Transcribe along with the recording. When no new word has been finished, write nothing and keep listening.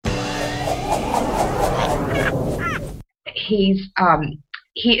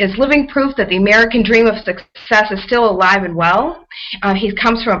he is living proof that the American dream of success is still alive and well. He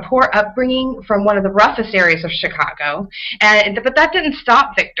comes from a poor upbringing from one of the roughest areas of Chicago, but that didn't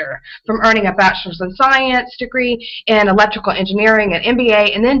stop Victor from earning a bachelor's in science degree in electrical engineering, an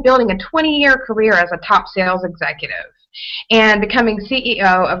MBA, and then building a 20-year career as a top sales executive and becoming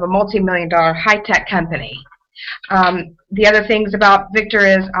CEO of a multi-million-dollar high-tech company. The other things about Victor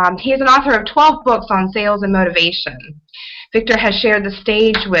is he is an author of 12 books on sales and motivation. Victor has shared the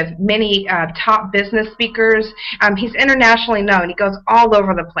stage with many top business speakers. He's internationally known. He goes all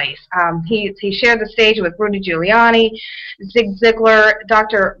over the place. He shared the stage with Rudy Giuliani, Zig Ziglar,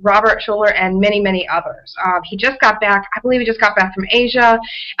 Dr. Robert Schuller, and many, many others. He just got back. I believe he just got back from Asia.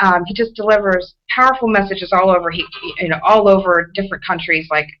 He just delivers powerful messages all over. All over different countries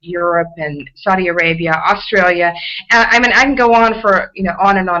like Europe and Saudi Arabia, Australia. I mean, I can go on for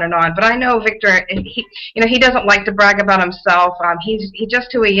on and on and on. But I know Victor. He doesn't like to brag about himself. He's just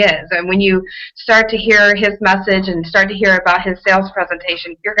who he is. And when you start to hear his message and start to hear about his sales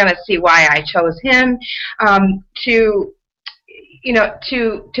presentation, you're going to see why I chose him to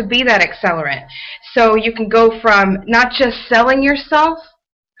be that accelerant. So you can go from not just selling yourself,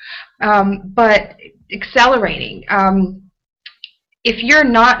 but accelerating. If you're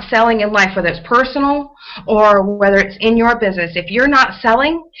not selling in life, whether it's personal or whether it's in your business, if you're not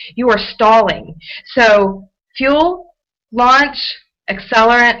selling, you are stalling. So fuel, launch,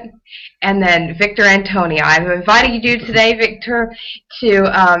 accelerant, and then Victor Antonio. I've invited you today, Victor,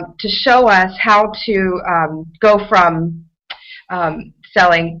 to show us how to go from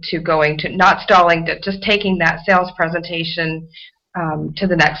selling to going to not stalling, to just taking that sales presentation to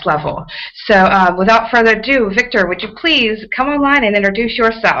the next level. So without further ado, Victor, would you please come online and introduce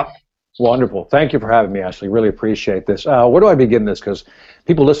yourself? Wonderful. Thank you for having me, Ashley. Really appreciate this. Where do I begin this? Because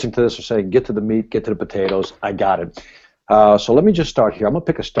people listening to this are saying, get to the meat, get to the potatoes. I got it. So let me just start here. I'm going to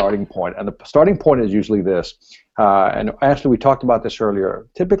pick a starting point, and the starting point is usually this. And Ashley, we talked about this earlier.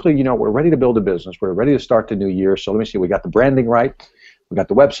 Typically, we're ready to build a business. We're ready to start the new year. So let me see. We got the branding right. We got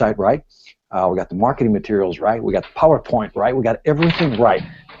the website right. We got the marketing materials right. We got the PowerPoint right. We got everything right.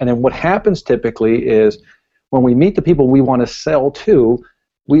 And then what happens typically is when we meet the people we want to sell to,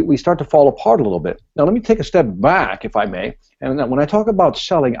 we start to fall apart a little bit. Now, let me take a step back, if I may. And when I talk about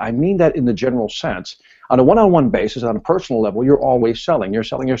selling, I mean that in the general sense. On a one-on-one basis, on a personal level, you're always selling. You're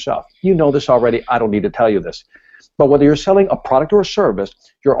selling yourself. You know this already. I don't need to tell you this. But whether you're selling a product or a service,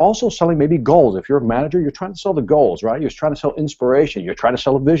 you're also selling maybe goals. If you're a manager, you're trying to sell the goals, right? You're trying to sell inspiration. You're trying to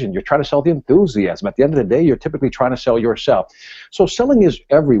sell a vision. You're trying to sell the enthusiasm. At the end of the day, you're typically trying to sell yourself. So selling is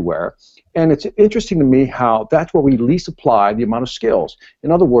everywhere. And it's interesting to me how that's where we least apply the amount of skills.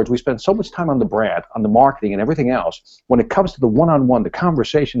 In other words, we spend so much time on the brand, on the marketing, and everything else. When it comes to the one-on-one, the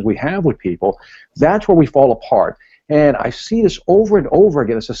conversations we have with people, that's where we fall apart. And I see this over and over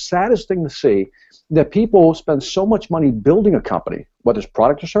again. It's the saddest thing to see that people spend so much money building a company, whether it's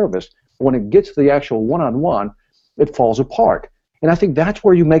product or service, but when it gets to the actual one-on-one, it falls apart. And I think that's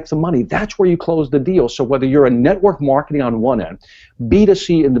where you make the money. That's where you close the deal. So whether you're a network marketing on one end,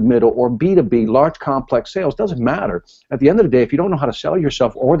 B2C in the middle, or B2B, large complex sales, doesn't matter. At the end of the day, if you don't know how to sell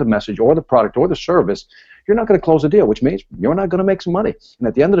yourself or the message or the product or the service, you're not going to close the deal, which means you're not going to make some money. And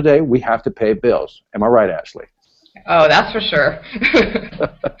at the end of the day, we have to pay bills. Am I right, Ashley? Oh, that's for sure.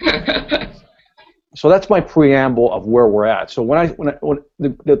 So that's my preamble of where we're at. So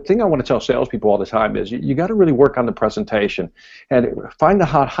the thing I want to tell salespeople all the time is you got to really work on the presentation and find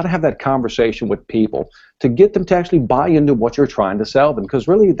out how to have that conversation with people to get them to actually buy into what you're trying to sell them, because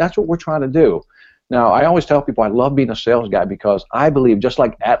really that's what we're trying to do. Now, I always tell people I love being a sales guy because I believe just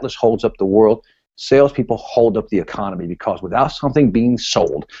like Atlas holds up the world, salespeople hold up the economy, because without something being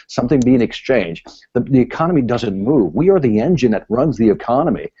sold, something being exchanged, the economy doesn't move. We are the engine that runs the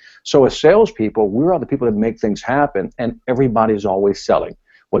economy. So as salespeople, we are the people that make things happen, and everybody's always selling.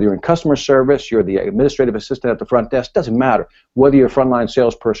 Whether you're in customer service, you're the administrative assistant at the front desk, doesn't matter. Whether you're a frontline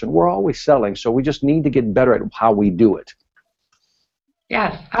salesperson, we're always selling. So we just need to get better at how we do it.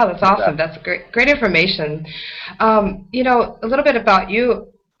 Yes. Oh, that's awesome. That's great information. A little bit about you.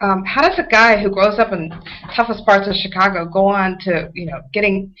 How does a guy who grows up in toughest parts of Chicago go on to,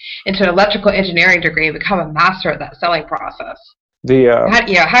 getting into an electrical engineering degree and become a master at that selling process? How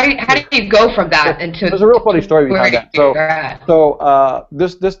do you go from that into? There's a real funny story behind that. So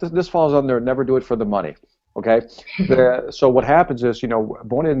this falls under never do it for the money. Okay. So what happens is,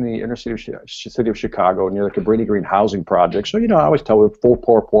 born in the inner city of Chicago near the Cabrini Green housing project. So I always tell people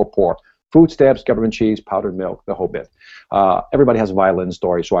poor. Food stamps, government cheese, powdered milk, the whole bit. Everybody has a violin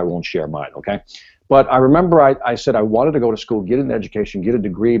story, so I won't share mine, okay? But I remember I said I wanted to go to school, get an education, get a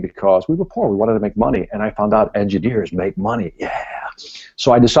degree because we were poor. We wanted to make money. And I found out engineers make money. Yeah.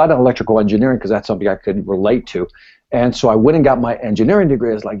 So I decided on electrical engineering because that's something I could relate to. And so I went and got my engineering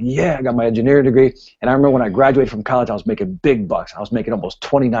degree. I was like, yeah, I got my engineering degree. And I remember when I graduated from college, I was making big bucks. I was making almost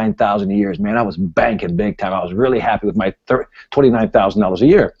 $29,000 a year. Man, I was banking big time. I was really happy with my $29,000 a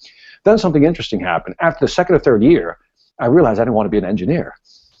year. Then something interesting happened. After the second or third year, I realized I didn't want to be an engineer.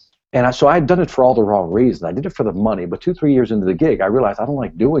 And so I had done it for all the wrong reasons. I did it for the money, but 2-3 years into the gig, I realized I don't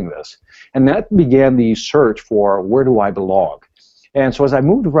like doing this. And that began the search for where do I belong. And so as I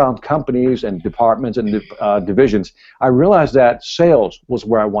moved around companies and departments and divisions, I realized that sales was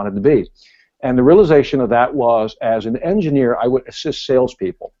where I wanted to be. And the realization of that was, as an engineer, I would assist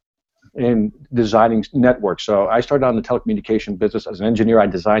salespeople in designing networks. So I started out in the telecommunication business. As an engineer, I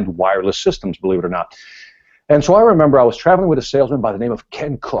designed wireless systems, believe it or not. And so I remember I was traveling with a salesman by the name of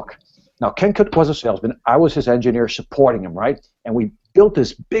Ken Cook. Now, Ken Cook was a salesman. I was his engineer supporting him, right? And we built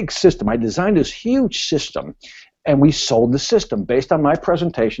this big system. I designed this huge system. And we sold the system. Based on my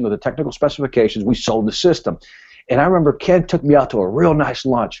presentation of the technical specifications, we sold the system. And I remember Ken took me out to a real nice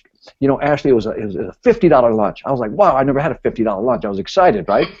lunch. You know, Ashley, it was a $50 lunch. I was like, wow, I never had a $50 lunch. I was excited,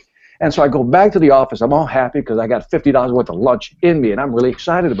 right? And so I go back to the office. I'm all happy because I got $50 worth of lunch in me, and I'm really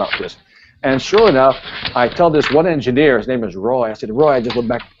excited about this. And sure enough, I tell this one engineer, his name is Roy. I said, Roy, I just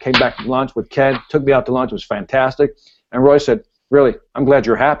came back from lunch with Ken, took me out to lunch. It was fantastic. And Roy said, really, I'm glad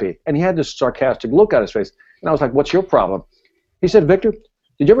you're happy. And he had this sarcastic look on his face. And I was like, what's your problem? He said, Victor,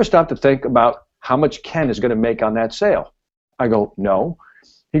 did you ever stop to think about how much Ken is going to make on that sale? I go, no.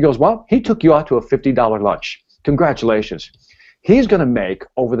 He goes, well, he took you out to a $50 lunch. Congratulations. He's going to make,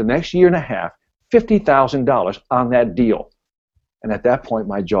 over the next year and a half, $50,000 on that deal. And at that point,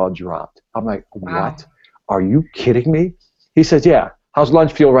 my jaw dropped. I'm like, what? Wow. Are you kidding me? He says, yeah. How's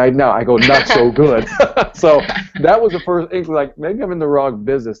lunch feel right now? I go, not so good. So that was the first inkling, like, maybe I'm in the wrong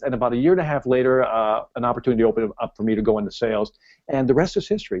business. And about a year and a half later, an opportunity opened up for me to go into sales. And the rest is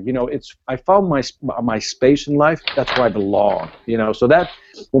history. You know, I found my space in life. That's where I belong. You know, so that,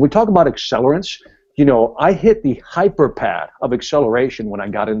 when we talk about accelerants, you know, I hit the hyper pad of acceleration when I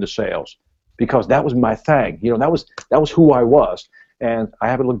got into sales because that was my thing. You know, that was who I was. And I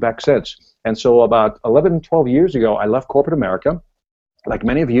haven't looked back since. And so about 11, 12 years ago, I left corporate America. Like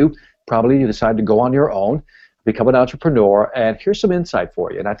many of you, probably you decided to go on your own, become an entrepreneur, and here's some insight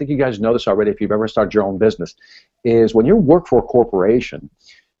for you. And I think you guys know this already if you've ever started your own business, is when you work for a corporation,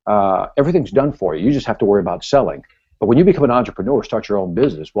 everything's done for you. You just have to worry about selling. But when you become an entrepreneur, start your own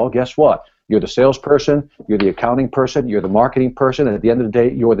business, well, guess what? You're the salesperson, you're the accounting person, you're the marketing person, and at the end of the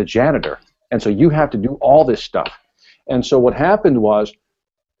day, you're the janitor. And so you have to do all this stuff. And so what happened was,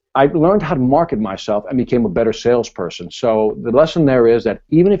 I learned how to market myself and became a better salesperson. So the lesson there is that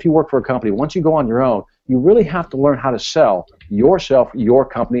even if you work for a company, once you go on your own, you really have to learn how to sell yourself, your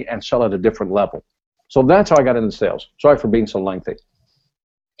company, and sell at a different level. So that's how I got into sales. Sorry for being so lengthy.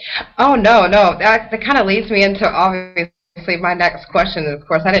 Oh, no. That kind of leads me into, obviously, my next question. Of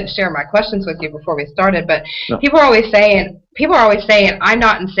course, I didn't share my questions with you before we started, but no. People are always saying, I'm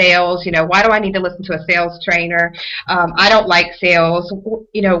not in sales. You know, why do I need to listen to a sales trainer? I don't like sales.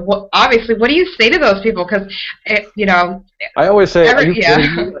 You know, obviously, what do you say to those people? Because, you know, I always say, are you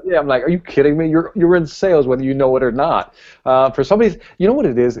kidding me? Yeah, I'm like, are you kidding me? You're in sales whether you know it or not. For somebody, you know what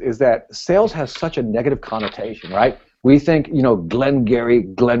it is that sales has such a negative connotation, right? We think, you know, Glenn Gary,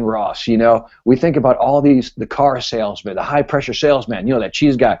 Glenn Ross, you know. We think about all the car salesmen, the high-pressure salesman, you know, that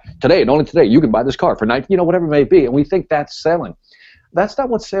cheese guy. Today, and only today, you can buy this car for $19, you know, whatever it may be. And we think that's selling. That's not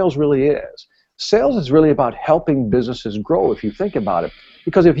what sales really is. Sales is really about helping businesses grow, if you think about it.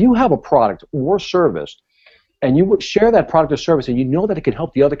 Because if you have a product or service, and you share that product or service, and you know that it can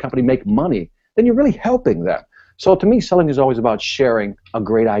help the other company make money, then you're really helping them. So to me, selling is always about sharing a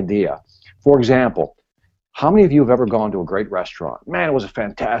great idea. For example, how many of you have ever gone to a great restaurant? Man, it was a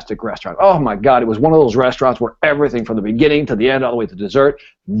fantastic restaurant. Oh my God, it was one of those restaurants where everything from the beginning to the end, all the way to dessert,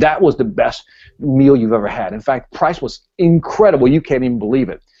 that was the best meal you've ever had. In fact, price was incredible. You can't even believe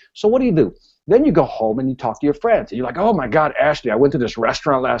it. So what do? Then you go home and you talk to your friends. And you're like, oh my God, Ashley, I went to this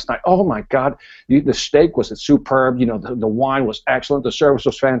restaurant last night. Oh my God, the steak was superb. You know, the wine was excellent. The service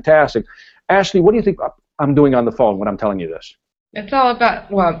was fantastic. Ashley, what do you think I'm doing on the phone when I'm telling you this? It's all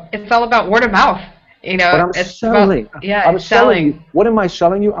about word of mouth. You know, but I'm selling. I'm selling you. What am I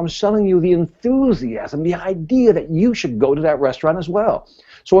selling you? I'm selling you the enthusiasm, the idea that you should go to that restaurant as well.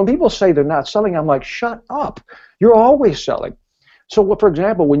 So when people say they're not selling, I'm like, shut up. You're always selling. So, for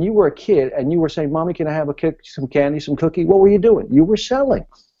example, when you were a kid and you were saying, Mommy, can I have some candy, some cookie? What were you doing? You were selling.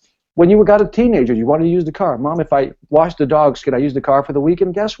 When you got a teenager, you wanted to use the car. Mom, if I wash the dogs, can I use the car for the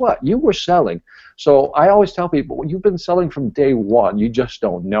weekend? Guess what? You were selling. So I always tell people, well, you've been selling from day one. You just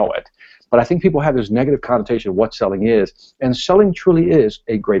don't know it. But I think people have this negative connotation of what selling is, and selling truly is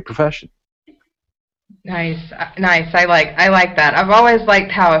a great profession. Nice, nice. I like that. I've always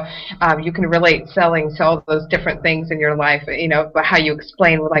liked how you can relate selling to all those different things in your life. You know, how you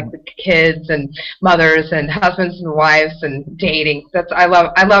explain like the kids and mothers and husbands and wives and dating. I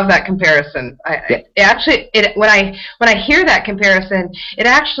love that comparison. When I hear that comparison, it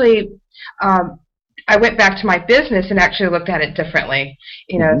actually I went back to my business and actually looked at it differently.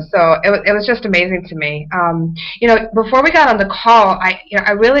 You know, so it was just amazing to me. You know, before we got on the call,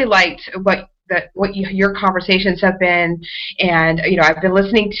 I really liked what your conversations have been, and you know, I've been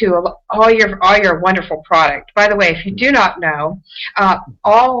listening to all your wonderful product. By the way, if you do not know,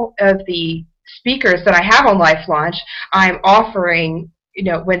 all of the speakers that I have on Life Launch, I'm offering. You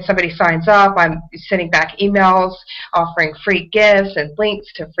know, when somebody signs up, I'm sending back emails, offering free gifts and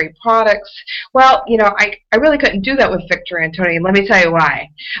links to free products. Well, you know, I really couldn't do that with Victor Antonio, and let me tell you why.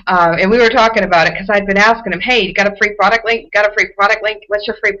 And we were talking about it because I'd been asking him, hey, you got a free product link? You got a free product link? What's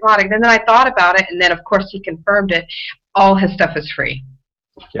your free product? And then I thought about it, and then, of course, he confirmed it. All his stuff is free.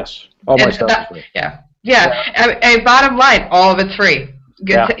 Yes. All my stuff is free. Yeah. And bottom line, all of it's free.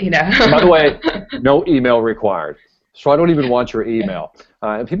 Good, you know. By the way, no email required. So I don't even want your email.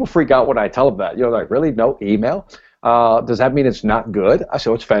 And people freak out when I tell them that. You know, like, really? No email? Does that mean it's not good? I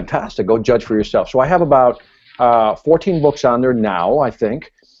say, oh, it's fantastic. Go judge for yourself. So I have about 14 books on there now, I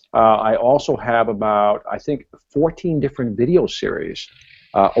think. I also have about, I think, 14 different video series,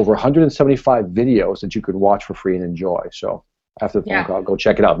 over 175 videos that you can watch for free and enjoy. So after the phone call, go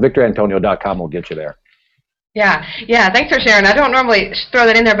check it out. VictorAntonio.com will get you there. Yeah. Thanks for sharing. I don't normally throw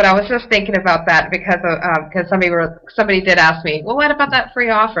that in there, but I was just thinking about that because somebody did ask me, well, what about that free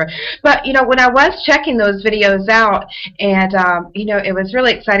offer? But you know, when I was checking those videos out, and you know, it was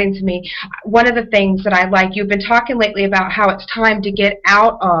really exciting to me. One of the things that I like, you've been talking lately about how it's time to get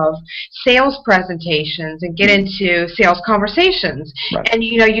out of sales presentations and get into sales conversations. Right. And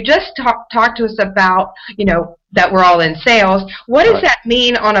you know, you just talked to us about, you know, that we're all in sales. What does that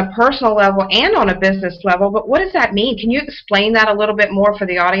mean on a personal level and on a business level? But what does that mean? Can you explain that a little bit more for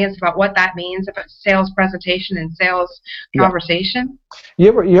the audience about what that means about sales presentation and sales conversation? You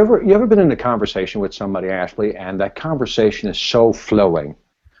ever been in a conversation with somebody, Ashley, and that conversation is so flowing?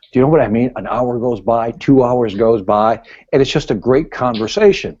 Do you know what I mean? An hour goes by, 2 hours goes by, and it's just a great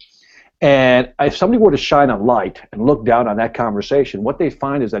conversation. And if somebody were to shine a light and look down on that conversation, what they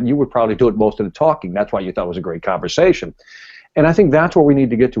find is that you would probably do it most of the talking. That's why you thought it was a great conversation. And I think that's what we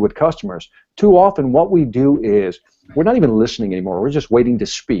need to get to with customers. Too often what we do is we're not even listening anymore. We're just waiting to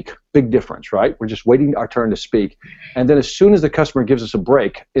speak. Big difference, right? We're just waiting our turn to speak. And then as soon as the customer gives us a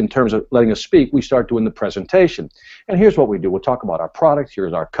break in terms of letting us speak, we start doing the presentation. And here's what we do. We'll talk about our product.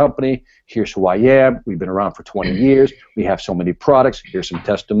 Here's our company. Here's who I am. We've been around for 20 years. We have so many products. Here's some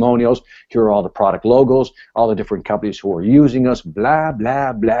testimonials. Here are all the product logos, all the different companies who are using us, blah,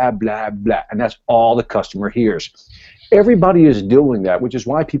 blah, blah, blah, blah. And that's all the customer hears. Everybody is doing that, which is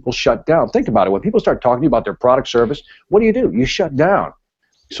why people shut down. Think about it. When people start talking about their product service, what do? You shut down.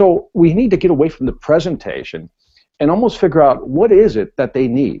 So we need to get away from the presentation and almost figure out what is it that they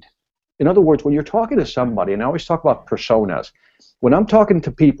need. In other words, when you're talking to somebody, and I always talk about personas, when I'm talking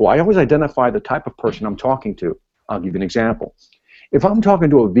to people, I always identify the type of person I'm talking to. I'll give you an example. If I'm talking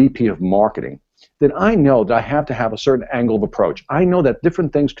to a VP of marketing, then I know that I have to have a certain angle of approach. I know that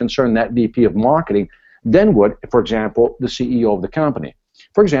different things concern that VP of marketing than would, for example, the CEO of the company.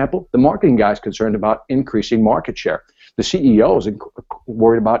 For example, the marketing guy is concerned about increasing market share. The CEO is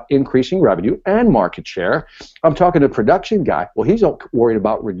worried about increasing revenue and market share. I'm talking to the production guy. Well, he's worried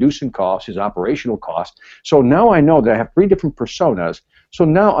about reducing costs, his operational costs. So now I know that I have 3 different personas. So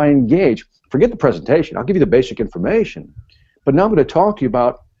now I engage. Forget the presentation. I'll give you the basic information. But now I'm going to talk to you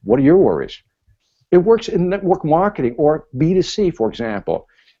about what are your worries. It works in network marketing or B2C, for example.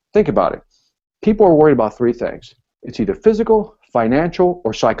 Think about it. People are worried about 3 things. It's either physical, financial,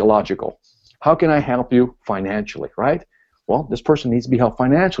 or psychological. How can I help you financially, right? Well, this person needs to be helped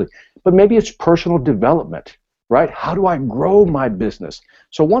financially. But maybe it's personal development, right? How do I grow my business?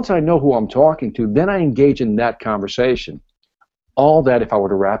 So once I know who I'm talking to, then I engage in that conversation. All that, if I were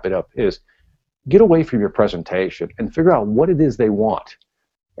to wrap it up, is get away from your presentation and figure out what it is they want.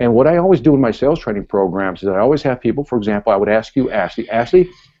 And what I always do in my sales training programs is I always have people, for example, I would ask you, Ashley,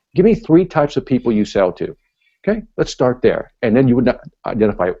 give me 3 types of people you sell to. Okay, let's start there. And then you would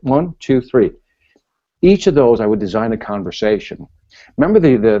identify 1, 2, 3. Each of those, I would design a conversation. Remember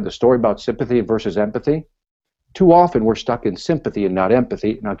the story about sympathy versus empathy? Too often we're stuck in sympathy and not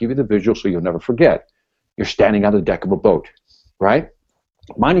empathy, and I'll give you the visual so you'll never forget. You're standing on the deck of a boat, right?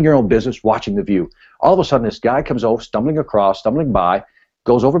 Minding your own business, watching the view. All of a sudden, this guy comes over, stumbling by,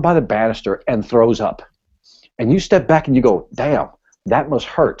 goes over by the banister and throws up. And you step back and you go, damn, that must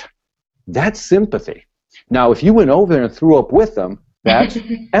hurt. That's sympathy. Now, if you went over there and threw up with them, that's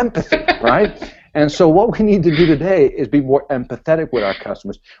empathy, right? And so what we need to do today is be more empathetic with our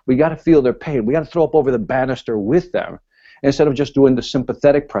customers. We got to feel their pain. We got to throw up over the banister with them. Instead of just doing the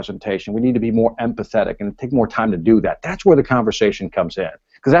sympathetic presentation, we need to be more empathetic and take more time to do that. That's where the conversation comes in,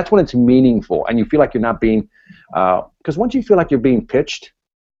 because that's when it's meaningful and you feel like you're not being, because once you feel like you're being pitched,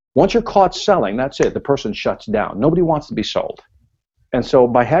 once you're caught selling, that's it. The person shuts down. Nobody wants to be sold. And so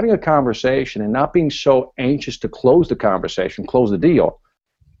by having a conversation and not being so anxious to close the conversation, close the deal,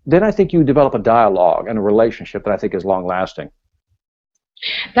 then I think you develop a dialogue and a relationship that I think is long-lasting.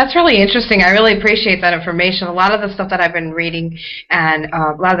 That's really interesting. I really appreciate that information. A lot of the stuff that I've been reading and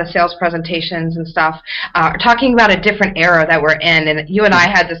a lot of the sales presentations and stuff are talking about a different era that we're in. And you and I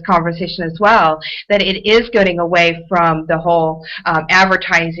had this conversation as well, that it is getting away from the whole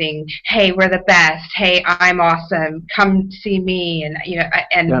advertising, hey, we're the best, hey, I'm awesome, come see me,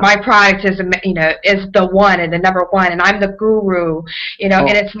 and my product is is the one and the number one, and I'm the guru, and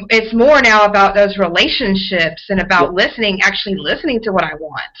it's more now about those relationships and about actually listening to what I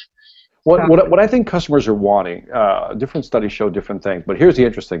want. What I think customers are wanting, different studies show different things, but here's the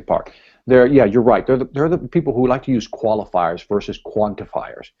interesting part. You're right. They're the people who like to use qualifiers versus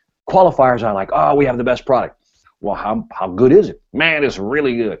quantifiers. Qualifiers are like, oh, we have the best product. Well, how good is it? Man, it's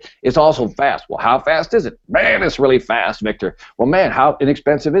really good. It's also fast. Well, how fast is it? Man, it's really fast, Victor. Well, man, how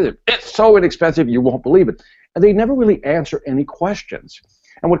inexpensive is it? It's so inexpensive you won't believe it. And they never really answer any questions.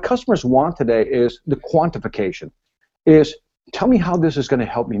 And what customers want today is the quantification, is tell me how this is going to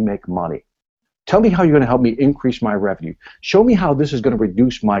help me make money. Tell me how you're going to help me increase my revenue. Show me how this is going to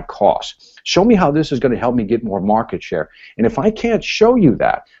reduce my costs. Show me how this is going to help me get more market share. And if I can't show you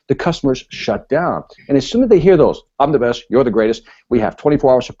that, the customers shut down. And as soon as they hear those, I'm the best, you're the greatest, we have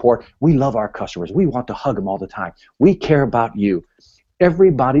 24-hour support, we love our customers, we want to hug them all the time, we care about you.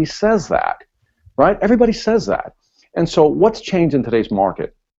 Everybody says that, right? Everybody says that. And so what's changed in today's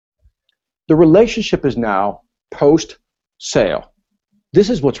market? The relationship is now post-sale. This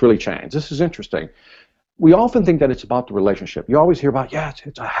is what's really changed. This is interesting. We often think that it's about the relationship. You always hear about,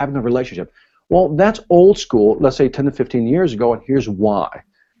 it's having a relationship. Well, that's old school, let's say 10 to 15 years ago, and here's why.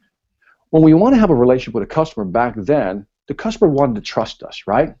 When we want to have a relationship with a customer back then, the customer wanted to trust us,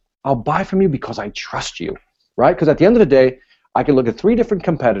 right? I'll buy from you because I trust you, right? Because at the end of the day, I can look at 3 different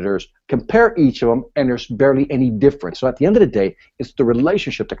competitors, compare each of them, and there's barely any difference. So at the end of the day, it's the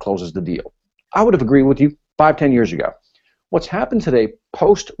relationship that closes the deal. I would have agreed with you 5, 10 years ago. What's happened today,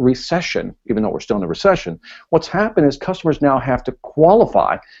 post-recession, even though we're still in a recession, what's happened is customers now have to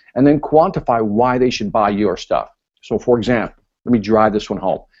qualify and then quantify why they should buy your stuff. So for example, let me drive this one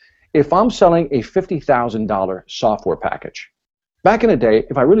home. If I'm selling a $50,000 software package, back in the day,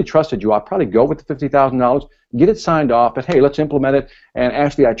 if I really trusted you, I'd probably go with the $50,000, get it signed off, but hey, let's implement it, and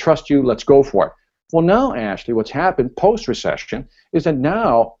Ashley, I trust you, let's go for it. Well, now, Ashley, what's happened post-recession is that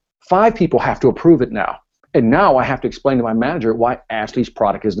now 5 people have to approve it now. And now I have to explain to my manager why Ashley's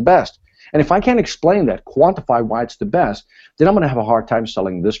product is the best. And if I can't explain that, quantify why it's the best, then I'm going to have a hard time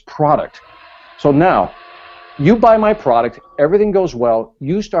selling this product. So now, you buy my product, everything goes well,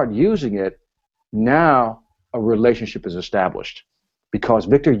 you start using it, now a relationship is established. Because,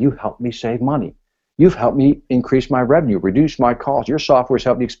 Victor, you helped me save money. You've helped me increase my revenue, reduce my costs. Your software has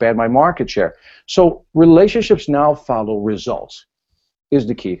helped me expand my market share. So relationships now follow results is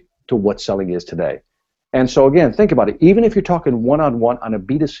the key to what selling is today. And so again, think about it. Even if you're talking one-on-one on a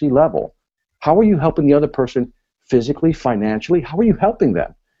B2C level, how are you helping the other person physically, financially? How are you helping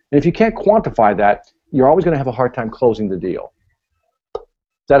them? And if you can't quantify that, you're always going to have a hard time closing the deal. Does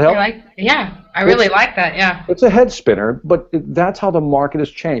that help? I really like that, yeah. It's a head spinner, but that's how the market has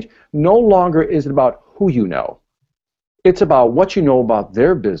changed. No longer is it about who you know. It's about what you know about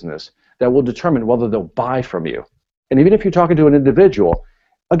their business that will determine whether they'll buy from you. And even if you're talking to an individual,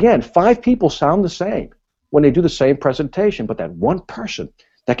 again, 5 people sound the same when they do the same presentation, but that one person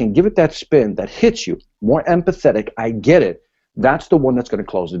that can give it that spin, that hits you, more empathetic, I get it, that's the one that's going to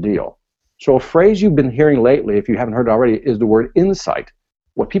close the deal. So a phrase you've been hearing lately, if you haven't heard it already, is the word insight.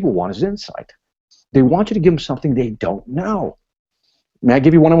 What people want is insight. They want you to give them something they don't know. May I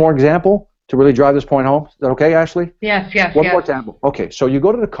give you one more example to really drive this point home? Is that okay, Ashley? Yes. One more example. Okay, so you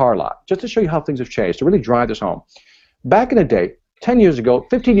go to the car lot, just to show you how things have changed, to really drive this home. Back in the day, 10 years ago,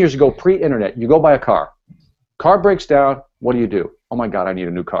 15 years ago, pre-internet, you go buy a car. Car breaks down, what do? Oh my God, I need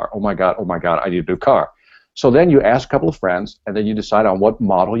a new car. Oh my God, I need a new car. So then you ask a couple of friends, and then you decide on what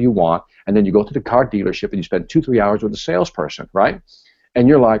model you want, and then you go to the car dealership and you spend 2-3 hours with the salesperson, right? And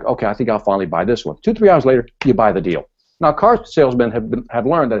you're like, okay, I think I'll finally buy this one. 2-3 hours later, you buy the deal. Now, car salesmen have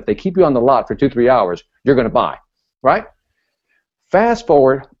learned that if they keep you on the lot for 2-3 hours, you're going to buy, right? Fast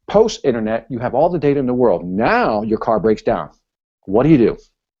forward, post-internet, you have all the data in the world. Now your car breaks down. What do?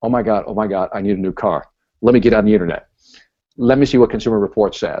 Oh my God, I need a new car. Let me get on the internet. Let me see what Consumer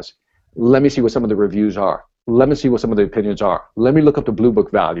Reports says. Let me see what some of the reviews are. Let me see what some of the opinions are. Let me look up the Blue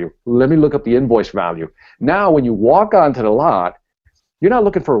Book value. Let me look up the invoice value. Now, when you walk onto the lot, you're not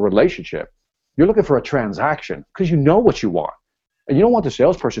looking for a relationship. You're looking for a transaction because you know what you want. And you don't want the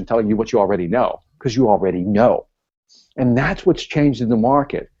salesperson telling you what you already know because you already know. And that's what's changed in the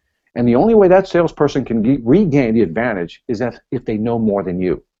market. And the only way that salesperson can regain the advantage is that if they know more than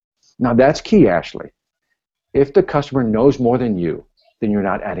you. Now, that's key, Ashley. If the customer knows more than you, then you're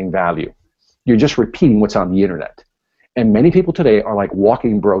not adding value. You're just repeating what's on the internet. And many people today are like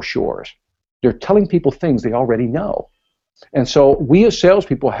walking brochures. They're telling people things they already know. And so we as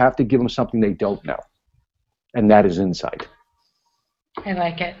salespeople have to give them something they don't know. And that is insight. I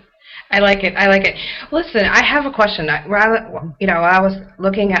like it. I like it. Listen, I have a question. I was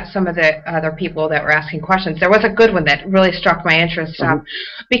looking at some of the other people that were asking questions. There was a good one that really struck my interest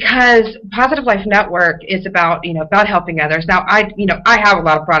because Positive Life Network is about helping others. Now, I have a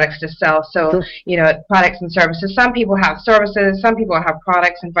lot of products to sell, so products and services. Some people have services, some people have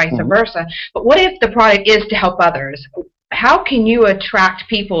products, and vice versa. But what if the product is to help others? How can you attract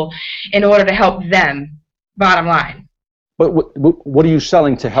people in order to help them? Bottom line. But what are you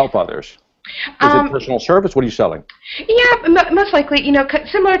selling to help others? Is it personal service? What are you selling? Yeah, most likely,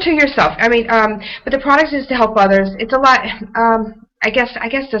 similar to yourself. I mean, but the product is to help others. It's a lot. I guess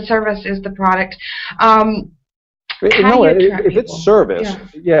the service is the product. If it's service,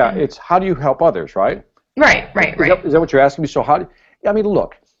 it's how do you help others, right? Right. Is that what you're asking me? So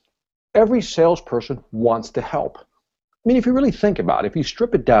look, every salesperson wants to help. I mean, if you really think about it, if you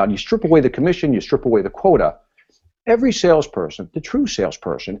strip it down, you strip away the commission, you strip away the quota. Every salesperson, the true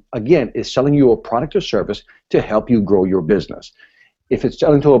salesperson, again, is selling you a product or service to help you grow your business. If it's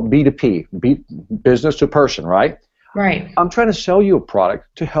selling to a B2P, business to person, right? Right. I'm trying to sell you a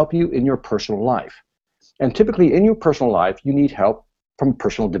product to help you in your personal life. And typically in your personal life, you need help from a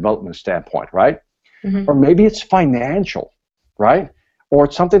personal development standpoint, right? Or maybe it's financial, right? Or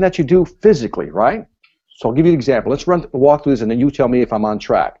it's something that you do physically, right? So I'll give you an example. Let's walk through this and then you tell me if I'm on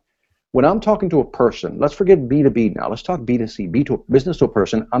track. When I'm talking to a person, let's forget B2B now. Let's talk B2C, business to a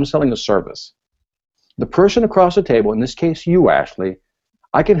person. I'm selling a service. The person across the table, in this case you, Ashley,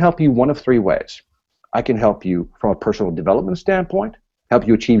 I can help you one of three ways. I can help you from a personal development standpoint, help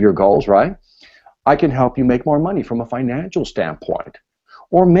you achieve your goals, right? I can help you make more money from a financial standpoint.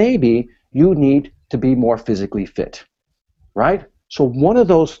 Or maybe you need to be more physically fit, right? So one of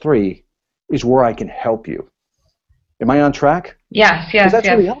those three is where I can help you. Am I on track? Yes. Because that's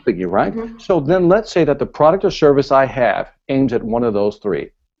really helping you, right? So then let's say that the product or service I have aims at one of those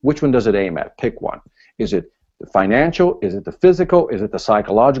three. Which one does it aim at? Pick one. Is it the financial? Is it the physical? Is it the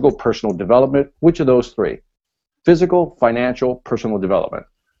psychological, personal development? Which of those three? Physical, financial, personal development.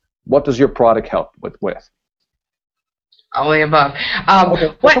 What does your product help with? All the above.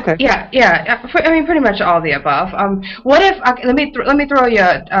 Okay. Yeah. I mean, pretty much all the above. What if? Let me throw you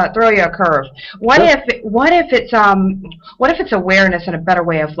a curve. What if it's awareness and a better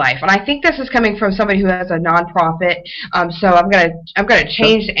way of life? And I think this is coming from somebody who has a nonprofit. So I'm gonna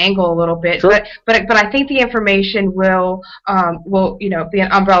change the angle a little bit. But I think the information will be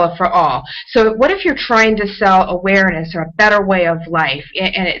an umbrella for all. So what if you're trying to sell awareness or a better way of life?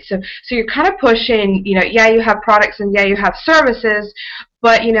 And so you're kind of pushing. You have products and you have services,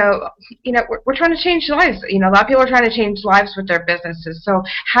 but we're trying to change lives. A lot of people are trying to change lives with their businesses. So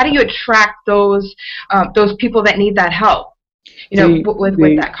how do you attract those people that need that help? With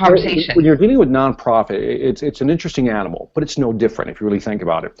that conversation. When you're dealing with nonprofit, it's an interesting animal, but it's no different if you really think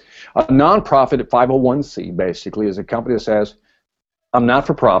about it. A nonprofit at 501c basically is a company that says, I'm not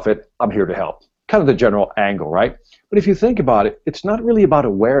for profit, I'm here to help. Kind of the general angle, right? But if you think about it, it's not really about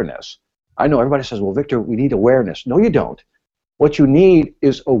awareness. I know everybody says, well, Victor, we need awareness. No, you don't. What you need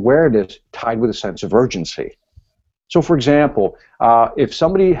is awareness tied with a sense of urgency. So, for example, if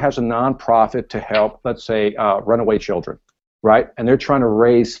somebody has a nonprofit to help, let's say, runaway children, right, and they're trying to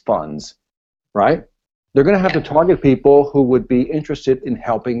raise funds, right, they're going to have to target people who would be interested in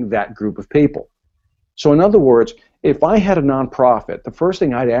helping that group of people. So, in other words, if I had a nonprofit, the first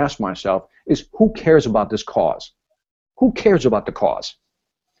thing I'd ask myself is, who cares about this cause? Who cares about the cause?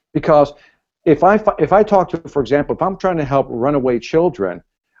 Because if I talk to, for example, if I'm trying to help runaway children,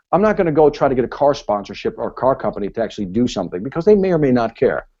 I'm not going to go try to get a car sponsorship or a car company to actually do something because they may or may not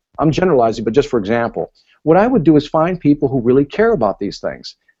care. I'm generalizing, but just for example, what I would do is find people who really care about these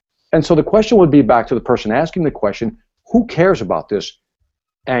things. And so the question would be back to the person asking the question, who cares about this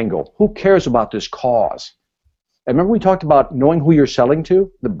angle? Who cares about this cause? And remember we talked about knowing who you're selling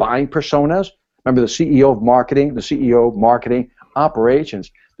to, the buying personas? Remember the CEO of marketing, the CEO of marketing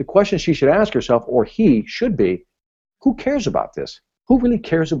operations. The question she should ask herself, or he should be, who cares about this? Who really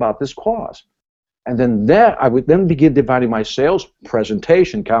cares about this cause? And then I would then begin dividing my sales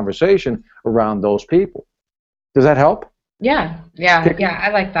presentation, conversation around those people. Does that help? Yeah, I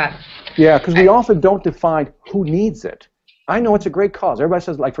like that. Yeah, because we often don't define who needs it. I know it's a great cause. Everybody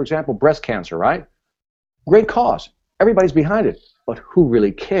says, like, for example, breast cancer, right? Great cause. Everybody's behind it. But who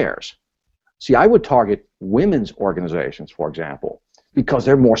really cares? See, I would target women's organizations, for example, because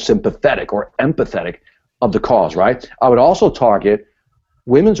they're more sympathetic or empathetic of the cause, right? I would also target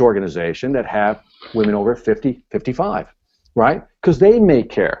women's organization that have women over 50, 55, right? Because they may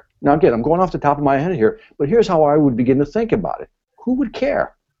care. Now, again, I'm going off the top of my head here, but here's how I would begin to think about it. Who would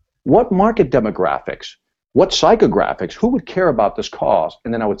care? What market demographics? What psychographics? Who would care about this cause?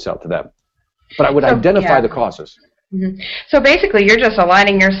 And then I would sell to them. But I would identify the causes. Mm-hmm. So basically, you're just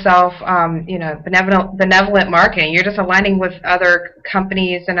aligning yourself, benevolent marketing. You're just aligning with other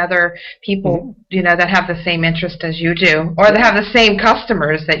companies and other people, that have the same interest as you do, or that have the same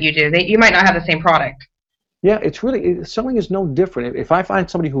customers that you do. You might not have the same product. Yeah, it's really, selling is no different. If I find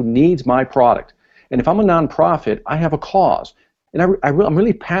somebody who needs my product, and if I'm a nonprofit, I have a cause, and I'm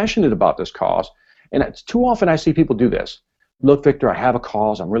really passionate about this cause, and it's too often I see people do this. Look, Victor, I have a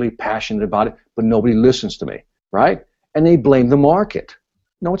cause, I'm really passionate about it, but nobody listens to me, right? And they blame the market.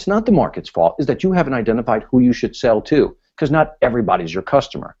 No, it's not the market's fault. It's that you haven't identified who you should sell to, because not everybody's your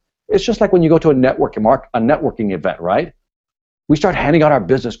customer. It's just like when you go to a networking event, right? We start handing out our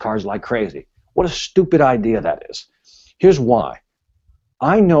business cards like crazy. What a stupid idea that is. Here's why.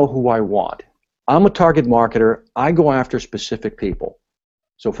 I know who I want. I'm a target marketer. I go after specific people.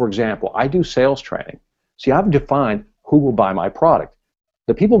 So, for example, I do sales training. See, I've defined who will buy my product.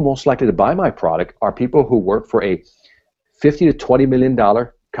 The people most likely to buy my product are people who work for a $50 to $20 million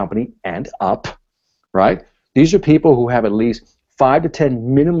company and up, right? These are people who have at least 5 to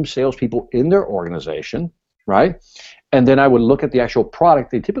 10 minimum salespeople in their organization, right? And then I would look at the actual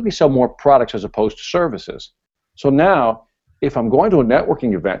product. They typically sell more products as opposed to services. So now, if I'm going to a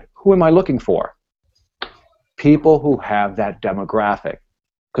networking event, who am I looking for? People who have that demographic.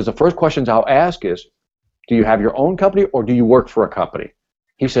 Because the first questions I'll ask is, do you have your own company or do you work for a company?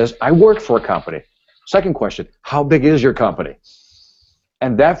 He says, I work for a company. Second question, how big is your company?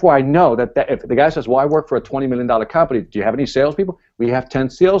 And therefore I know that if the guy says, well, I work for a $20 million company, do you have any salespeople? We have 10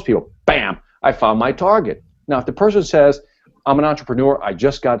 salespeople. Bam, I found my target. Now, if the person says, I'm an entrepreneur, I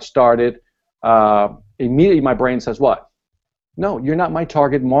just got started, immediately my brain says what? No, you're not my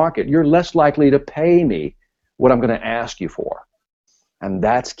target market. You're less likely to pay me what I'm going to ask you for. And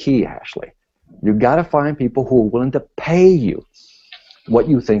that's key, Ashley. You've got to find people who are willing to pay you what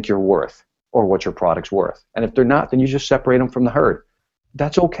you think you're worth or what your product's worth. And if they're not, then you just separate them from the herd.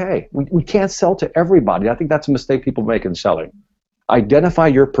 That's okay. We can't sell to everybody. I think that's a mistake people make in selling. Identify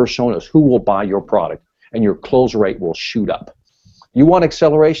your personas, who will buy your product, and your close rate will shoot up. You want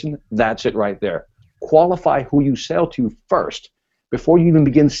acceleration? That's it right there. Qualify who you sell to first before you even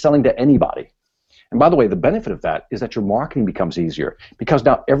begin selling to anybody. And by the way, the benefit of that is that your marketing becomes easier because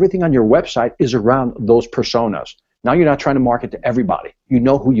now everything on your website is around those personas. Now you're not trying to market to everybody. You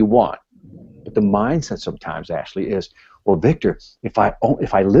know who you want. But the mindset sometimes, Ashley, is, well, Victor, if I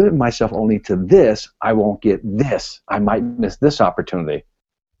limit myself only to this, I won't get this. I might miss this opportunity.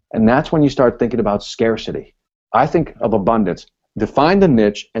 And that's when you start thinking about scarcity. I think of abundance. Define the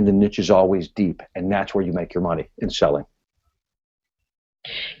niche, and the niche is always deep, and that's where you make your money in selling.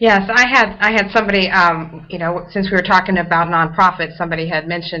 Yes, I had somebody, since we were talking about nonprofits, somebody had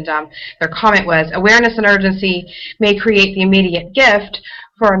mentioned their comment was, awareness and urgency may create the immediate gift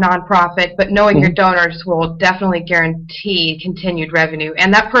for a nonprofit, but knowing your donors will definitely guarantee continued revenue.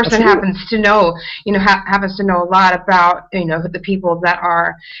 And that person happens to know, happens to know a lot about, the people that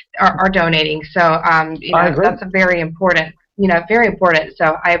are donating. So, that's a very important. Very important.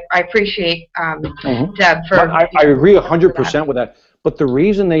 So I appreciate Deb for. I agree 100% with that. But the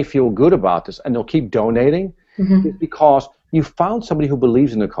reason they feel good about this and they'll keep donating is because you found somebody who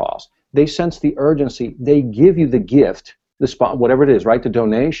believes in the cause. They sense the urgency. They give you the gift, the spot, whatever it is, right? The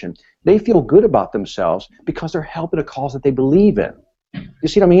donation. They feel good about themselves because they're helping a cause that they believe in. You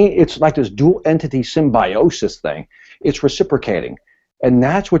see what I mean? It's like this dual entity symbiosis thing. It's reciprocating. And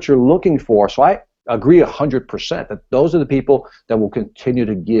that's what you're looking for. So agree 100% that those are the people that will continue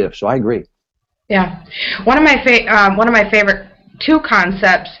to give. So I agree. Yeah, one of my favorite two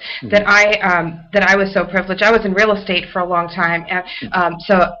concepts that I was so privileged. I was in real estate for a long time,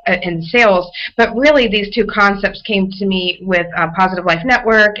 in sales. But really, these two concepts came to me with Positive Life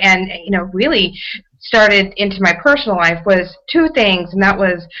Network, and really started into my personal life was two things, and that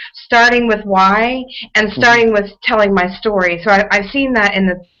was starting with why and starting with telling my story. So I've seen that in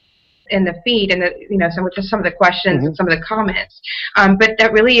the feed and some of the questions and some of the comments, but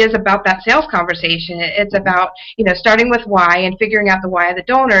that really is about that sales conversation. It's about starting with why and figuring out the why of the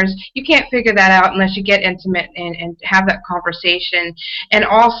donors. You can't figure that out unless you get intimate and have that conversation, and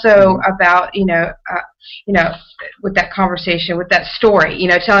also about with that conversation, with that story,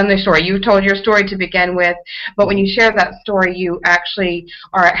 telling the story. You told your story to begin with, but when you share that story, you actually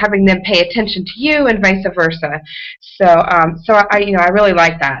are having them pay attention to you, and vice versa. So I really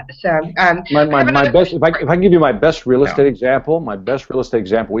like that. So my best, if I can give you my best real estate example,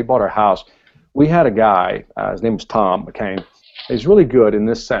 we bought our house. We had a guy, his name was Tom McCain. He's really good in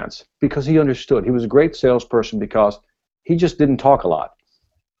this sense because he understood. He was a great salesperson because he just didn't talk a lot.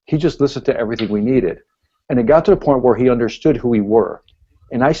 He just listened to everything we needed. And it got to the point where he understood who we were.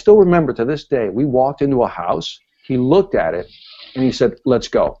 And I still remember to this day, we walked into a house, he looked at it, and he said, "Let's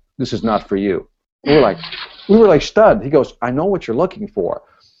go. This is not for you." We were like stunned. He goes, "I know what you're looking for."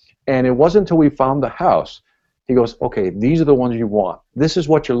 And it wasn't until we found the house, he goes, "Okay, these are the ones you want. This is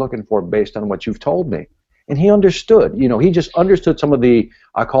what you're looking for based on what you've told me." And he understood. He just understood some of the,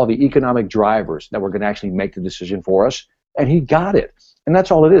 I call the economic drivers that were going to actually make the decision for us. And he got it. And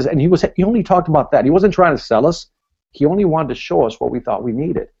that's all it is. And he only talked about that. He wasn't trying to sell us. He only wanted to show us what we thought we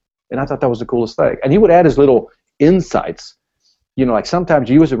needed. And I thought that was the coolest thing. And he would add his little insights. Like sometimes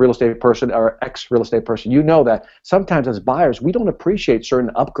you as a real estate person or ex-real estate person, that sometimes as buyers, we don't appreciate certain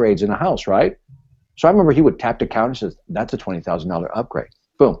upgrades in a house, right? So I remember he would tap the counter and says, "That's a $20,000 upgrade."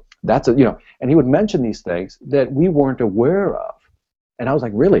 Boom. That's and he would mention these things that we weren't aware of. And I was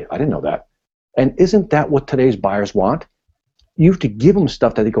like, really? I didn't know that. And isn't that what today's buyers want? You have to give them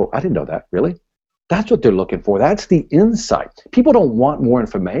stuff that they go, "I didn't know that." Really? That's what they're looking for. That's the insight. People don't want more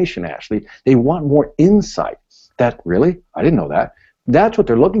information, Ashley. They want more insight. That, really? I didn't know that. That's what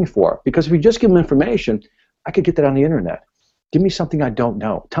they're looking for. Because if you just give them information, I could get that on the internet. Give me something I don't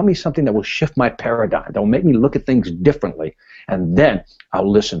know. Tell me something that will shift my paradigm, that will make me look at things differently, and then I'll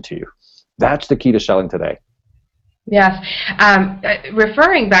listen to you. That's the key to selling today. Yes.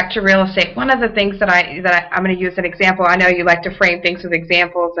 Referring back to real estate, one of the things that I'm going to use an example. I know you like to frame things with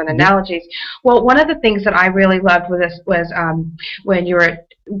examples and analogies. Well, one of the things that I really loved with this was when you were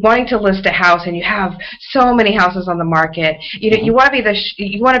wanting to list a house and you have so many houses on the market. You want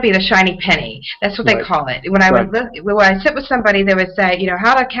to be the shiny penny. That's what they call it. When I sit with somebody, they would say,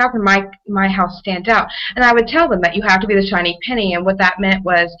 how can my house stand out? And I would tell them that you have to be the shiny penny, and what that meant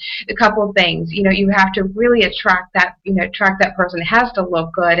was a couple of things. You have to really attract that person. It has to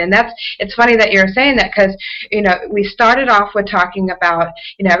look good. And it's funny that you're saying that, because we started off with talking about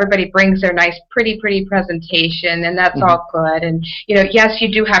everybody brings their nice pretty presentation, and that's all good. And yes,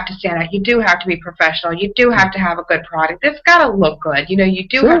 you do have to stand out. You do have to be professional. You do have to have a good product. It's got to look good. You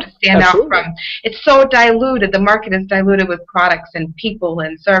do have to stand out from. It's so diluted. The market is diluted with products and people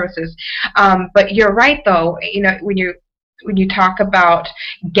and services. But you're right, though. When you talk about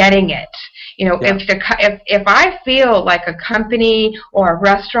getting it, if I feel like a company or a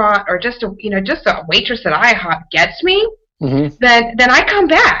restaurant or just a waitress at IHOP gets me, then I come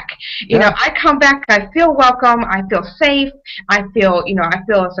back. I come back. I feel welcome. I feel safe. I feel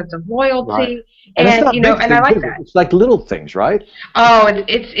a sense of loyalty. Right. And I like that. It's like little things, right? Oh,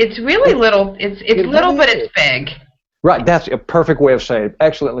 it's really little. It's little, but it's big. Right. That's a perfect way of saying it.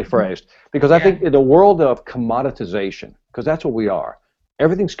 Excellently phrased. Because I think in the world of commoditization, because that's what we are,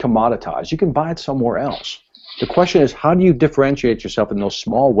 everything's commoditized. You can buy it somewhere else. The question is, how do you differentiate yourself in those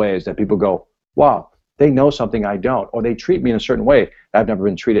small ways that people go, wow, they know something I don't, or they treat me in a certain way I've never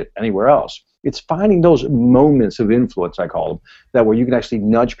been treated anywhere else. It's finding those moments of influence, I call them, that where you can actually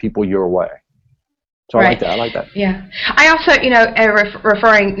nudge people your way. So right. I like that. Yeah. I also,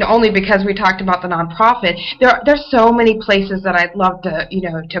 referring only because we talked about the nonprofit, there's so many places that I'd love to,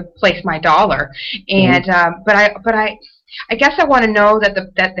 to place my dollar, and but I guess I want to know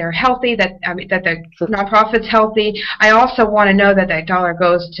that they're healthy, that the nonprofit's healthy. I also want to know that dollar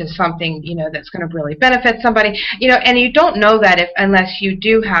goes to something, that's going to really benefit somebody, and you don't know that unless you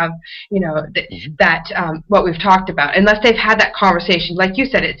do have, what we've talked about, unless they've had that conversation. Like you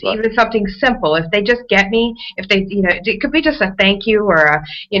said, it's even something simple. If they just get me, if they, it could be just a thank you or a,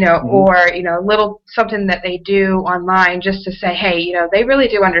 or, little something that they do online just to say, hey, they really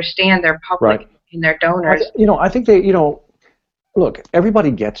do understand their public in their donors. I think they, look,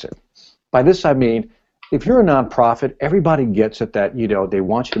 everybody gets it. By this I mean, if you're a nonprofit, everybody gets it that, they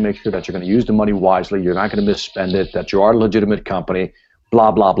want you to make sure that you're going to use the money wisely, you're not going to misspend it, that you are a legitimate company,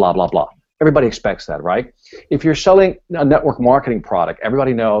 blah, blah, blah, blah, blah. Everybody expects that, right? If you're selling a network marketing product,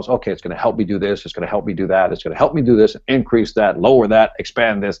 everybody knows, okay, it's going to help me do this, it's going to help me do that, it's going to help me do this, increase that, lower that,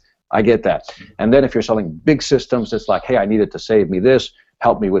 expand this. I get that. And then if you're selling big systems, it's like, hey, I need it to save me this,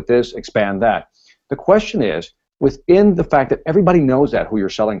 help me with this, expand that. The question is, within the fact that everybody knows that, who you're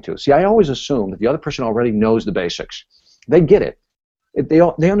selling to. See, I always assume that the other person already knows the basics. They get it.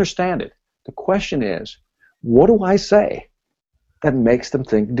 They understand it. The question is, what do I say that makes them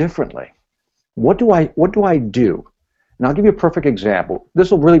think differently? What do I do? And I'll give you a perfect example.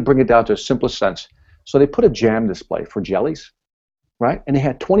 This will really bring it down to a simplest sense. So they put a jam display for jellies, right? And they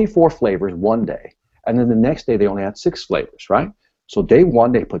had 24 flavors one day. And then the next day they only had 6 flavors, right? So day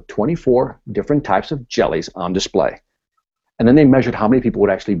one, they put 24 different types of jellies on display. And then they measured how many people would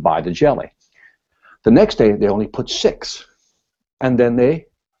actually buy the jelly. The next day, they only put 6. And then they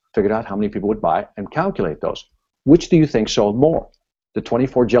figured out how many people would buy and calculate those. Which do you think sold more? The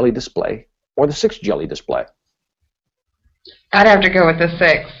 24 jelly display or the 6 jelly display? I'd have to go with the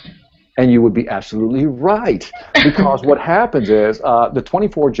 6. And you would be absolutely right, because what happens is the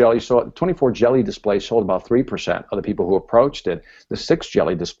 24 jelly display sold about 3% of the people who approached it. The 6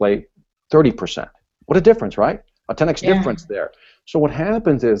 jelly display, 30%. What a difference, right? A 10x difference there. So what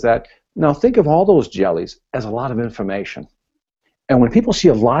happens is that, now think of all those jellies as a lot of information. And when people see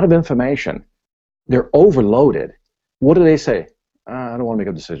a lot of information, they're overloaded. What do they say? I don't want to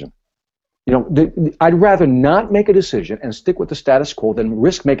make a decision. I'd rather not make a decision and stick with the status quo than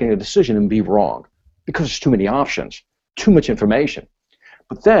risk making a decision and be wrong, because there's too many options, too much information.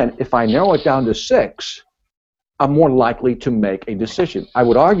 But then, if I narrow it down to 6, I'm more likely to make a decision. I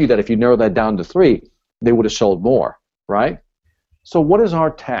would argue that if you narrow that down to 3, they would have sold more, right? So what is our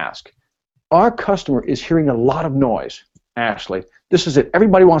task? Our customer is hearing a lot of noise, Ashley. This is it.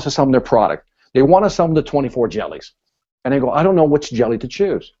 Everybody wants to sell them their product. They want to sell them the 24 jellies. And they go, I don't know which jelly to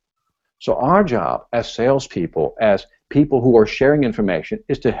choose. So our job as salespeople, as people who are sharing information,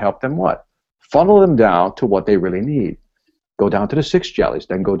 is to help them what? Funnel them down to what they really need. Go down to the 6 jellies,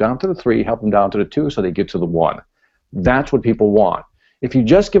 then go down to the 3, help them down to the 2 so they get to the 1. That's what people want. If you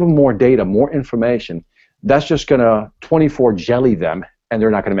just give them more data, more information, that's just going to 24 jelly them, and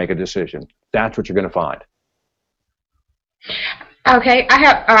they're not going to make a decision. That's what you're going to find. Okay, I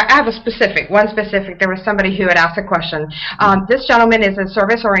have one specific. There was somebody who had asked a question. This gentleman is a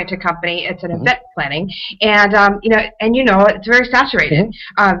service-oriented company. It's an event planning, and it's very saturated.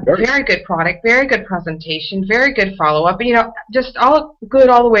 Very good product, very good presentation, very good follow-up. Just all good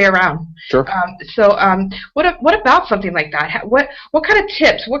all the way around. Sure. What about something like that? What kind of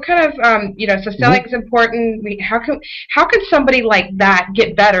tips? What kind of so selling is important. How can somebody like that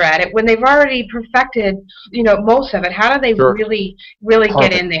get better at it when they've already perfected most of it? How do they really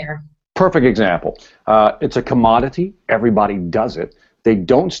get in there? Perfect example. It's a commodity. Everybody does it. They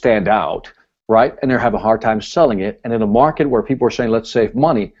don't stand out, right? And they have a hard time selling it. And in a market where people are saying, let's save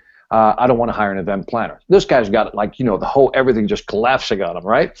money, I don't want to hire an event planner. This guy's got it like, the whole everything just collapsing on him,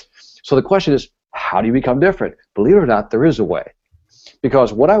 right? So the question is, how do you become different? Believe it or not, there is a way.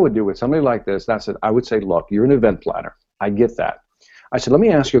 Because what I would do with somebody like this, I would say, look, you're an event planner. I get that. I said, let me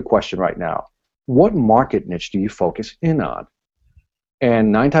ask you a question right now. What market niche do you focus in on?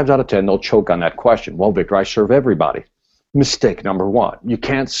 And 9 times out of 10, they'll choke on that question. Well, Victor, I serve everybody. Mistake number 1. You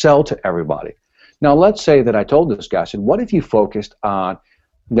can't sell to everybody. Now, let's say that I told this guy, I said, what if you focused on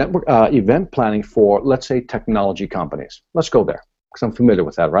network event planning for, let's say, technology companies? Let's go there, because I'm familiar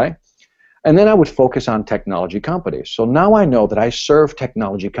with that, right? And then I would focus on technology companies. So now I know that I serve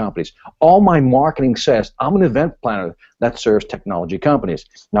technology companies. All my marketing says I'm an event planner that serves technology companies.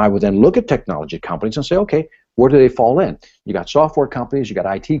 Now I would then look at technology companies and say, okay, where do they fall in? You got software companies, you got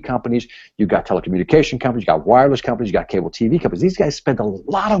IT companies, you got telecommunication companies, you got wireless companies, you got cable TV companies. These guys spend a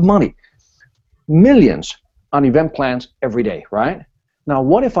lot of money, millions, on event plans every day, right? Now,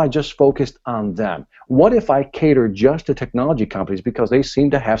 what if I just focused on them? What if I catered just to technology companies because they seem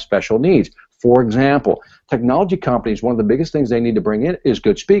to have special needs? For example, technology companies, one of the biggest things they need to bring in is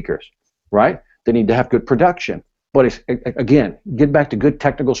good speakers, right? They need to have good production. But again, get back to good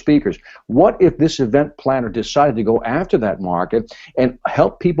technical speakers. What if this event planner decided to go after that market and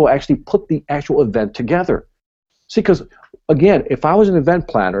help people actually put the actual event together? See, because again, if I was an event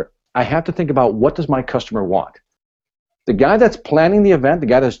planner, I have to think about what does my customer want? The guy that's planning the event, the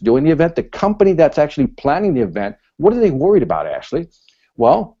guy that's doing the event, the company that's actually planning the event, what are they worried about, Ashley?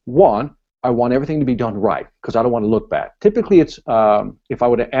 Well, 1, I want everything to be done right because I don't want to look bad. Typically, it's if I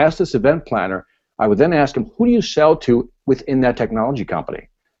would have asked this event planner, I would then ask them, who do you sell to within that technology company?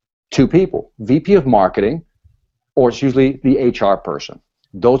 Two people, VP of marketing, or it's usually the HR person.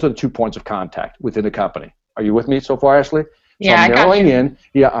 Those are the 2 points of contact within the company. Are you with me so far, Ashley? Yeah, so I'm I got narrowing you. in.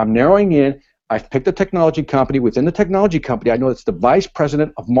 Yeah, I'm narrowing in. I've picked a technology company. Within the technology company, I know it's the vice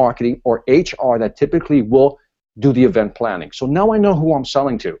president of marketing or HR that typically will do the event planning. So now I know who I'm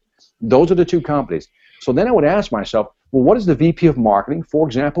selling to. Those are the two companies. So then I would ask myself, well, what does the VP of marketing, for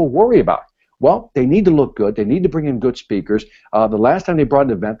example, worry about? Well, they need to look good. They need to bring in good speakers. The last time they brought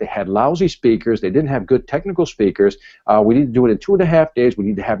an event, they had lousy speakers. They didn't have good technical speakers. We need to do it in 2.5 days. We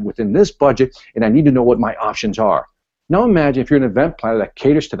need to have it within this budget, and I need to know what my options are. Now imagine if you're an event planner that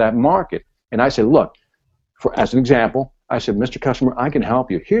caters to that market, and I said, look, as an example, I said, Mr. Customer, I can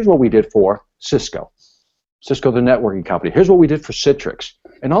help you. Here's what we did for Cisco, the networking company. Here's what we did for Citrix.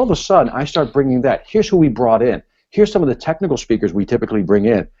 And all of a sudden, I start bringing that. Here's who we brought in. Here's some of the technical speakers we typically bring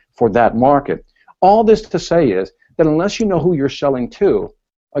in for that market. All this to say is that unless you know who you're selling to,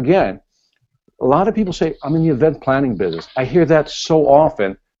 again, a lot of people say, I'm in the event planning business. I hear that so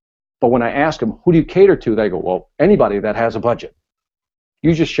often, but when I ask them, who do you cater to? They go, well, anybody that has a budget.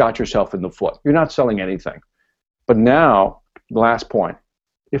 You just shot yourself in the foot. You're not selling anything. But now, last point,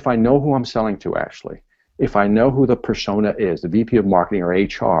 if I know who I'm selling to, Ashley, if I know who the persona is, the VP of marketing or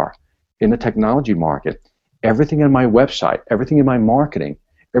HR in the technology market, everything in my website, everything in my marketing,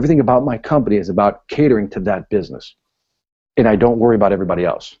 everything about my company is about catering to that business. And I don't worry about everybody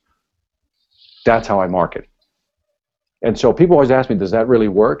else. That's how I market. And so people always ask me, does that really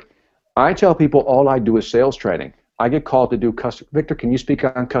work? I tell people all I do is sales training. I get called to do Victor, can you speak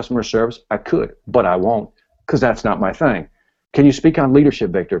on customer service? I could, but I won't, because that's not my thing. Can you speak on leadership,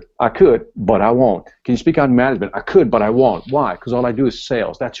 Victor? I could, but I won't. Can you speak on management? I could, but I won't. Why? Because all I do is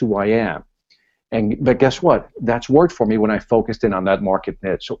sales. That's who I am. But guess what? That's worked for me when I focused in on that market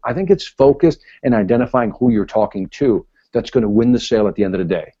niche. So I think it's focused and identifying who you're talking to that's going to win the sale at the end of the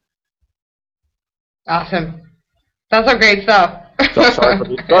day. Awesome. That's some great stuff. Sorry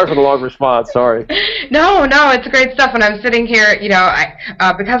for the long response. Sorry. No, it's great stuff. And I'm sitting here,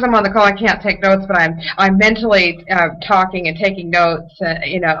 because I'm on the call, I can't take notes, but I'm mentally talking and taking notes,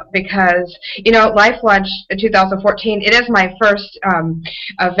 because Life Lunch 2014. It is my first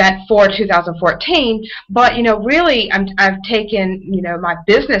event for 2014, but really, I've taken my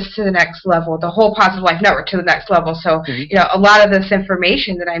business to the next level, the whole Positive Life Network to the next level. So a lot of this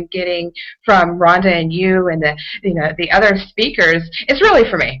information that I'm getting from Rhonda and you and the other speakers, it's really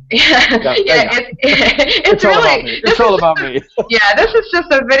for me. It's really all about me. Yeah, this is just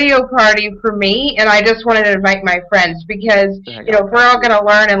a video party for me, and I just wanted to invite my friends because if we're all going to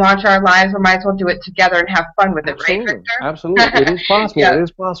learn and launch our lives, we might as well do it together and have fun with it, right, Victor? Absolutely, it is possible. Yeah. It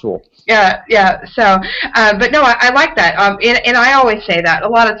is possible. Yeah. So, but no, I like that. And I always say that a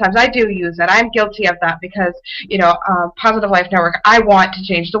lot of times I do use that. I'm guilty of that because Positive Life Network. I want to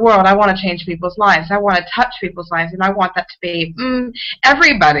change the world. I want to change people's lives. I want to touch people's lives, and I want that to be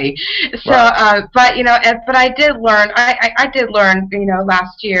everybody. So, right. But I did learn. I did learn,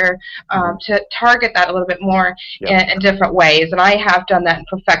 last year to target that a little bit more in different ways, and I have done that and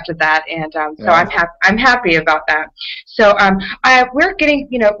perfected that, and so I'm happy about that. So we're getting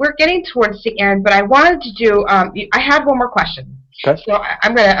towards the end, but I wanted to do. I had one more question. Okay. So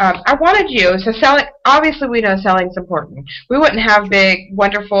I wanted you. So selling. Obviously, we know selling is important. We wouldn't have big,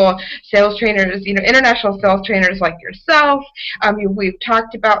 wonderful sales trainers, international sales trainers like yourself. We've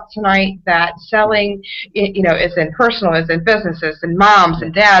talked about tonight that selling, is in personal, is in businesses, and moms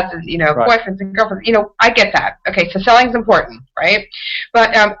and dads, and boyfriends and girlfriends. I get that. Okay, so selling is important, right?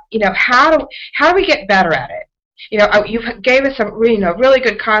 But how do we get better at it? You gave us some, really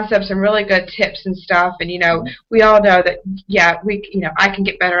good concepts and really good tips and stuff, and we all know that, I can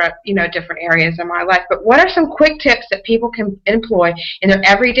get better at, different areas in my life. But what are some quick tips that people can employ in their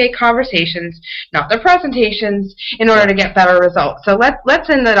everyday conversations, not their presentations, in order to get better results? So let's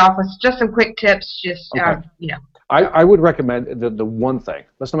end that off with just some quick tips. I would recommend the one thing.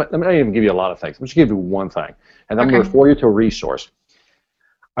 Let me not even give you a lot of things. I'm just give you one thing, and I'm going to refer you to a resource.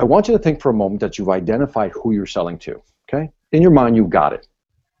 I want you to think for a moment that you've identified who you're selling to, okay? In your mind, you've got it.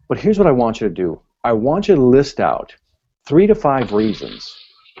 But here's what I want you to do. I want you to list out 3 to 5 reasons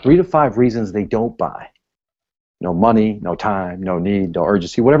they don't buy. No money, no time, no need, no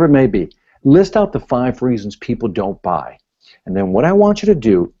urgency, whatever it may be. List out the 5 reasons people don't buy. And then what I want you to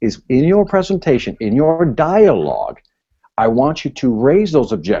do is in your presentation, in your dialogue, I want you to raise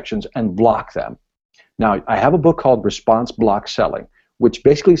those objections and block them. Now, I have a book called Response Block Selling, which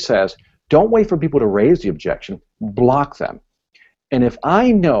basically says, don't wait for people to raise the objection, block them. And if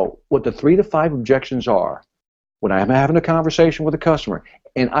I know what the 3 to 5 objections are, when I'm having a conversation with a customer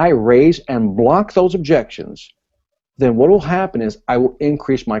and I raise and block those objections, then what will happen is I will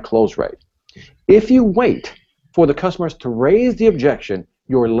increase my close rate. If you wait for the customers to raise the objection,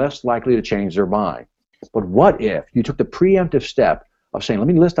 you're less likely to change their mind. But what if you took the preemptive step of saying, let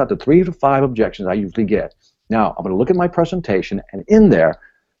me list out the 3 to 5 objections I usually get. Now, I'm going to look at my presentation, and in there,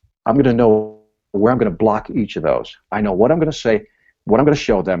 I'm going to know where I'm going to block each of those. I know what I'm going to say, what I'm going to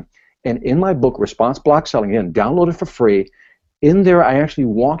show them. And in my book, Response Block Selling, again, download it for free. In there, I actually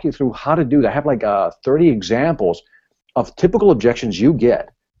walk you through how to do that. I have like 30 examples of typical objections you get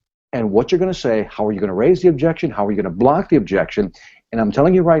and what you're going to say, how are you going to raise the objection, how are you going to block the objection. And I'm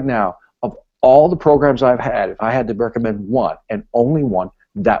telling you right now, of all the programs I've had, if I had to recommend one and only one,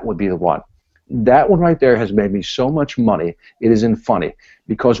 that would be the one. That one right there has made me so much money, it isn't funny.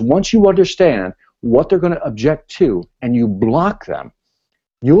 Because once you understand what they're going to object to and you block them,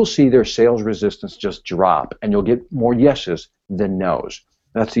 you'll see their sales resistance just drop, and you'll get more yeses than nos.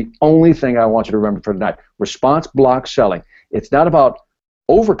 That's the only thing I want you to remember for tonight. Response block selling. It's not about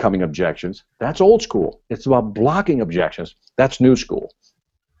overcoming objections. That's old school. It's about blocking objections. That's new school.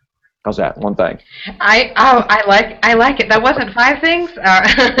 How's that? One thing. I like it. That wasn't 5 things.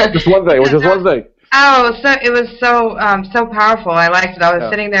 Just one thing. It was just one thing. Oh, so it was so powerful. I liked it. I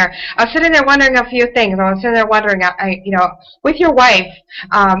was sitting there. I was sitting there wondering a few things. I was sitting there wondering, with your wife,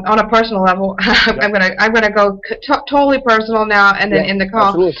 on a personal level. I'm gonna go totally personal now, and then in the call.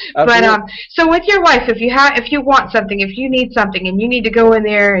 Absolutely. But so with your wife, if you want something, if you need something, and you need to go in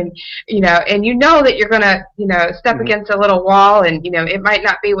there, and and you know that you're gonna step against a little wall, and it might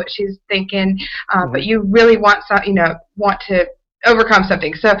not be what she's thinking, but you really want to overcome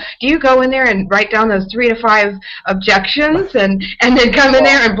something. So do you go in there and write down those 3 to 5 objections and then come in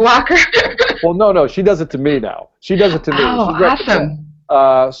there and block her? Well, no, she does it to me now. She does it to me. Oh, awesome.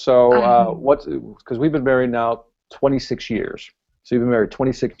 Because we've been married now 26 years. So we've been married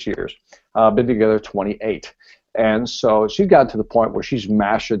 26 years. Been together 28. And so she's gotten to the point where she's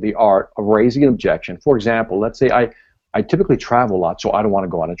mastered the art of raising an objection. For example, let's say I typically travel a lot, so I don't want to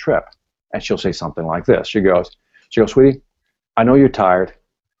go on a trip. And she'll say something like this. She goes, sweetie, I know you're tired,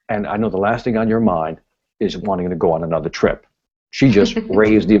 and I know the last thing on your mind is wanting to go on another trip. She just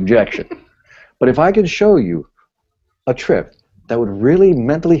raised the objection. But if I could show you a trip that would really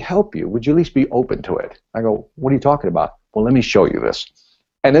mentally help you, would you at least be open to it? I go, what are you talking about? Well, let me show you this.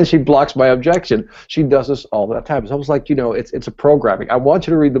 And then she blocks my objection. She does this all the time. It's almost like, it's a programming. I want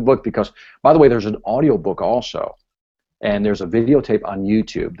you to read the book because, by the way, there's an audio book also. And there's a videotape on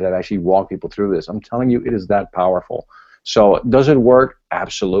YouTube that actually walk people through this. I'm telling you, it is that powerful. So does it work?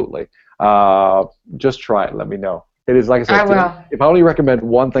 Absolutely. Just try it. Let me know. It is, like I said, I will. If I only recommend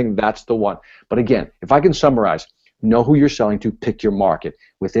one thing, that's the one. But again, if I can summarize, know who you're selling to, pick your market.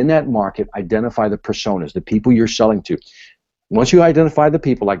 Within that market, identify the personas, the people you're selling to. Once you identify the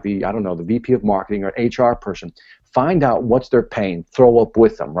people, like the VP of marketing or HR person, find out what's their pain, throw up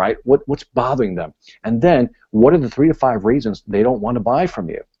with them, right? What's bothering them? And then what are the 3 to 5 reasons they don't want to buy from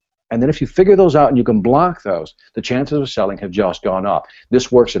you? And then if you figure those out and you can block those, the chances of selling have just gone up.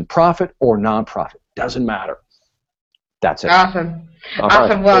 This works in profit or non-profit. Doesn't matter. That's it. Awesome.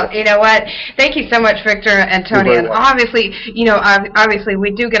 Awesome. Well, you know what? Thank you so much, Victor and Tony. And obviously, obviously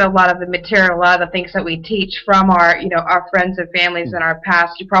we do get a lot of the material, a lot of the things that we teach from our, our friends and families in our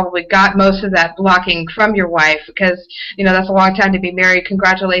past. You probably got most of that blocking from your wife because, that's a long time to be married.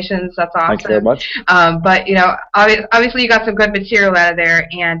 Congratulations. That's awesome. Thank you very much. But, obviously you got some good material out of there.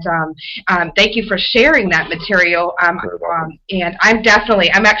 And thank you for sharing that material. And I'm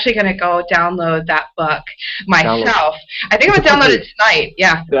actually going to go download that book myself. I think I'm going to download it tonight.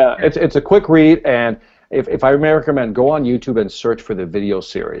 Yeah. Yeah, it's a quick read, and if I may recommend, go on YouTube and search for the video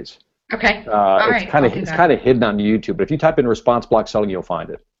series. Okay. It's kind of hidden on YouTube, but if you type in Response Block Selling, you'll find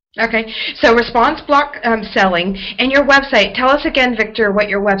it. Okay. So Response Block Selling and your website. Tell us again, Victor, what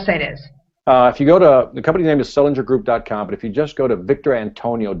your website is. If you go to, the company name is SellingerGroup.com, but if you just go to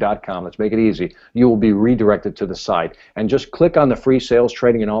VictorAntonio.com, let's make it easy, you will be redirected to the site. And just click on the free sales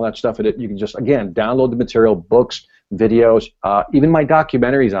training and all that stuff. You can just, again, download the material, books, videos, even my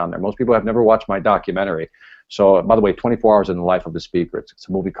documentary's on there. Most people have never watched my documentary. So, by the way, 24 Hours in the Life of the Speaker. It's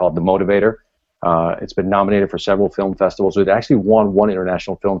a movie called The Motivator. It's been nominated for several film festivals. It actually won 1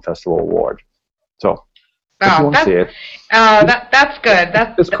 International Film Festival award. So, if you want to see it. That's good.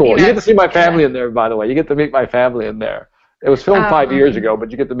 It's cool. You get to see my family in there, by the way. You get to meet my family in there. It was filmed 5 years ago, but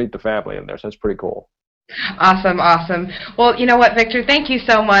you get to meet the family in there, so that's pretty cool. Awesome. Well, you know what, Victor, thank you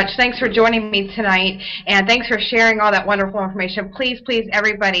so much. Thanks for joining me tonight, and thanks for sharing all that wonderful information. Please,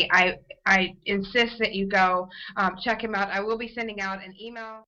 everybody, I insist that you go check him out. I will be sending out an email.